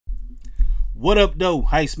What up, though?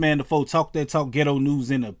 Heist Man the Foe, talk that talk, ghetto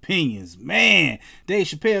news and opinions. Man, Dave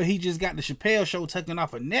Chappelle, he just got the Chappelle Show taken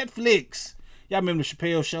off of Netflix. Y'all remember the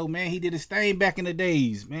Chappelle Show, man? He did his thing back in the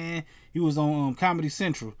days, man. He was on Comedy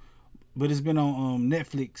Central, but it's been on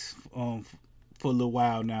Netflix for a little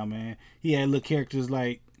while now, man. He had little characters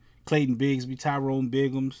like Clayton Bigsby, Tyrone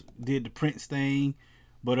Biggums, did the Prince thing.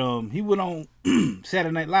 But he went on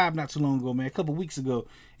Saturday Night Live not too long ago, man, a couple weeks ago,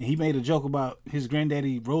 and he made a joke about his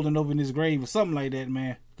granddaddy rolling over in his grave or something like that,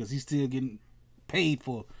 man, because he's still getting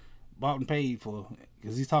bought and paid for,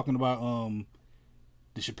 because he's talking about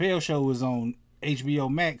the Chappelle Show is on HBO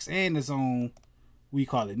Max and it's on,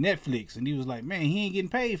 Netflix, and he was like, man, he ain't getting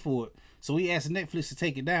paid for it, so he asked Netflix to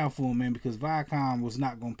take it down for him, man, because Viacom was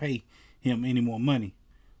not gonna pay him any more money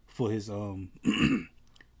for his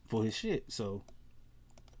for his shit, so.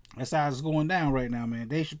 That's how it's going down right now, man.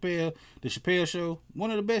 Dave Chappelle, the Chappelle Show,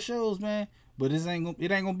 one of the best shows, man. But it ain't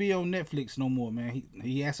gonna be on Netflix no more, man.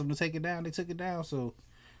 He asked them to take it down, they took it down. So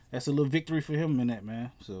that's a little victory for him in that,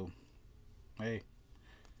 man. So hey,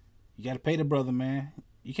 you gotta pay the brother, man.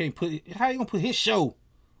 You can't how you gonna put his show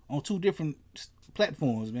on two different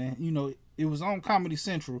platforms, man? You know, it was on Comedy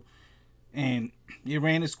Central, and it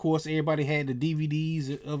ran its course. Everybody had the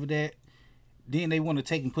DVDs of that. Then they want to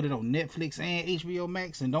take and put it on Netflix and HBO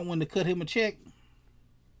Max and don't want to cut him a check.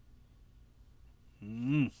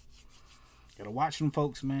 Gotta watch them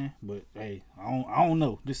folks, man. But hey, I don't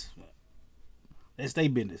know. That's their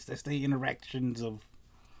business. That's their interactions of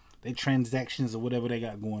their transactions or whatever they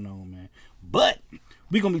got going on, man. But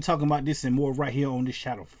we're gonna be talking about this and more right here on this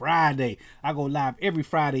channel Friday. I go live every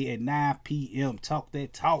Friday at 9 p.m. Talk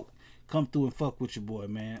that talk. Come through and fuck with your boy,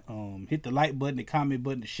 man. Hit the like button, the comment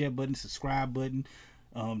button, the share button, subscribe button,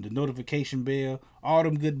 the notification bell, all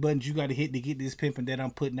them good buttons you got to hit to get this pimping that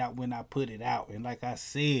I'm putting out when I put it out. And like I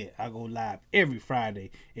said, I go live every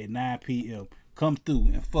Friday at 9 p.m. Come through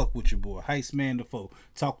and fuck with your boy. Heist Man the Foe.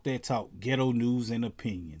 Talk that talk. Ghetto news and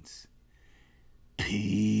opinions.